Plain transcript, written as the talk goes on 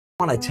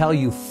I want to tell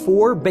you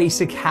 4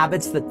 basic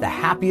habits that the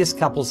happiest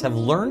couples have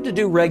learned to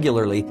do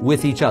regularly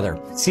with each other.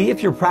 See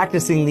if you're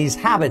practicing these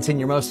habits in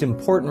your most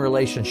important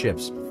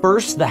relationships.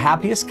 First, the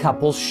happiest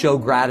couples show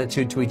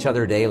gratitude to each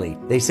other daily.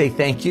 They say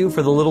thank you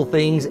for the little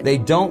things. They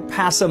don't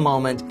pass a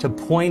moment to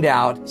point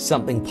out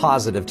something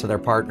positive to their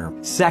partner.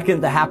 Second,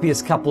 the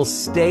happiest couples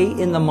stay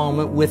in the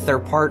moment with their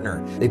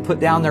partner. They put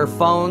down their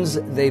phones,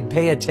 they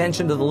pay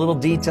attention to the little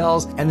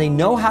details, and they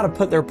know how to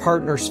put their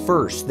partners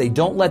first. They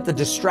don't let the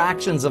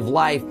distractions of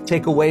life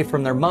take away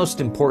from their most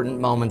important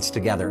moments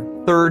together.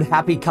 Third,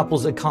 happy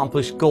couples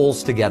accomplish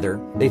goals together.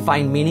 They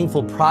find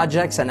meaningful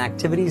projects and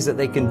activities that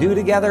they can do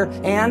together,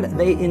 and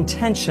they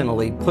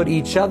intentionally put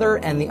each other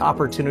and the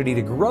opportunity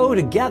to grow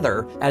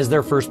together as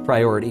their first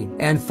priority.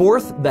 And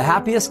fourth, the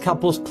happiest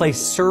couples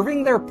place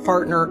serving their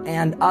partner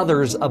and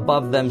others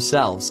above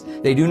themselves.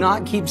 They do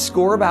not keep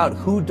score about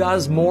who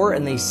does more,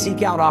 and they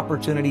seek out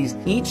opportunities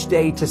each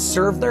day to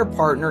serve their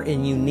partner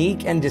in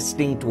unique and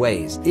distinct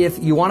ways.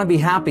 If you want to be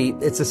happy,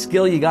 it's a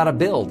skill you got to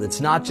build.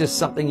 It's not just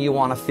something you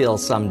want to feel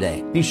someday.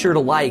 Be sure to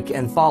like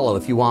and follow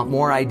if you want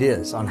more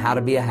ideas on how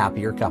to be a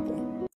happier couple.